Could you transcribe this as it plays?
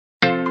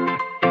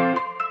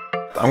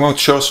I'm going to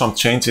show some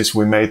changes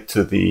we made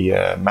to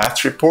the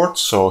match report.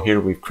 So here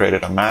we've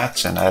created a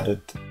match and added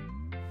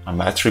a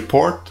match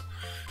report.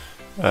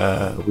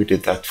 We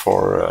did that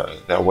for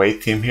the away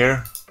team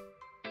here.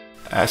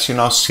 As you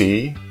now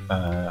see,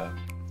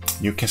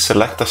 you can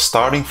select a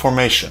starting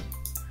formation.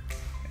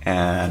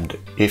 And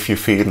if you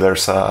feel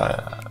there's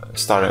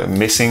we're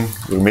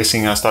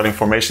missing a starting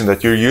formation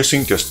that you're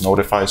using, just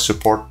notify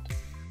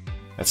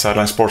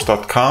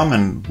support@sidelinesports.com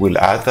and we'll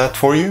add that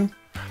for you.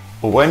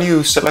 But when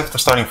you select a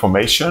starting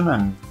formation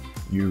and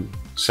you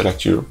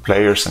select your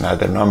players and add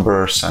their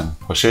numbers and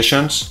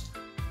positions,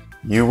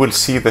 you will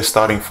see the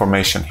starting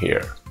formation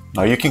here.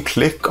 Now you can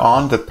click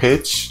on the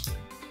pitch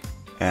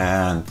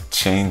and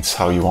change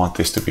how you want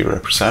this to be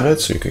represented.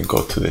 So you can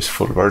go to this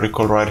full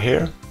vertical right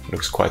here. It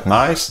looks quite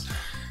nice.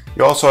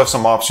 You also have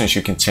some options.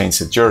 You can change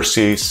the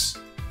jerseys.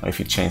 If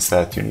you change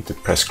that, you need to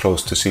press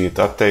close to see it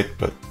update,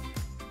 but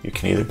you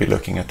can either be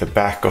looking at the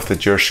back of the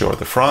jersey or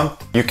the front.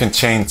 You can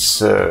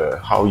change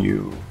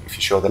if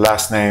you show the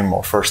last name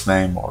or first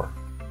and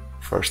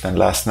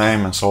last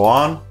name and so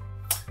on.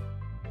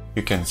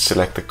 You can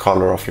select the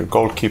color of your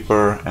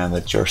goalkeeper and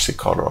the jersey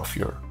color of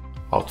your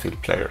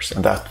outfield players,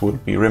 and that will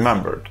be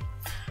remembered.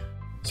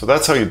 So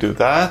that's how you do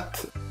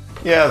that.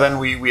 Yeah, then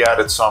we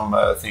added some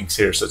things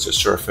here such as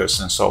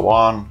surface and so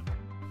on,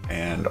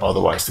 and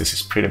otherwise this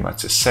is pretty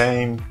much the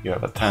same. You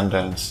have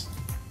attendance,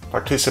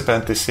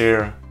 participant is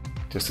here,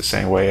 just the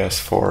same way as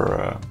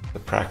for the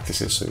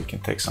practices, so you can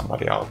take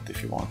somebody out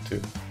if you want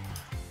to.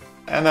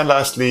 And then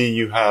lastly,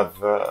 you have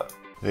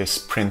this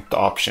print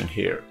option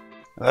here.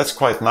 And that's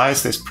quite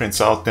nice. This prints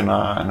out in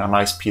a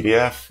nice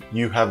PDF.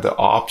 You have the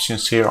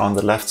options here on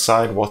the left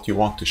side, what you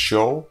want to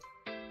show.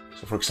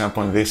 So for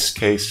example, in this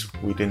case,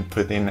 we didn't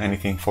put in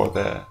anything for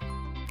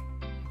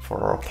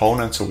our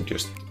opponent, so we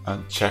just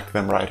uncheck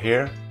them right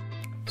here.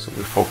 So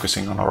we're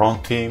focusing on our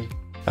own team.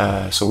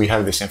 So we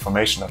have this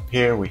information up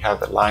here. We have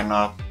the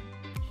lineup.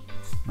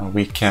 And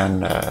we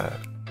can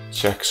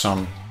check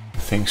some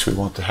things we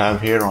want to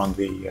have here on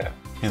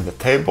in the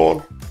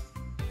table.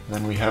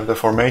 Then we have the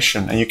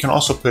formation, and you can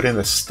also put in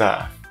the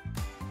staff.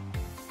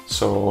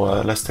 So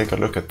let's take a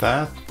look at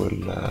that.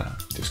 We'll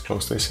just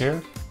close this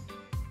here.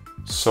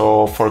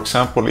 So for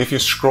example, if you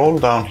scroll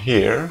down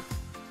here,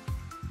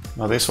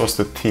 now this was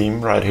the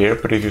team right here,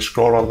 but if you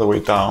scroll all the way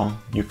down,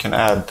 you can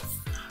add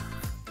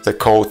the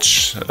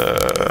coach,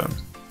 and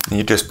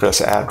you just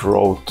press add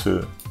row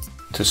to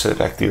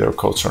select either a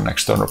coach or an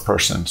external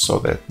person, so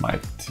that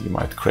you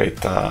might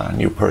create a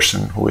new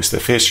person who is the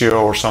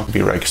physio or something,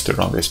 be registered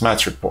on this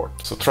match report.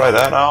 So try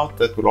that out.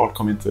 That will all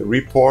come into the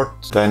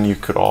report. Then you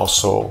could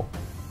also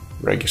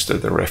register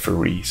the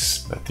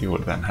referees that you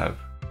will then have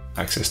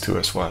access to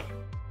as well.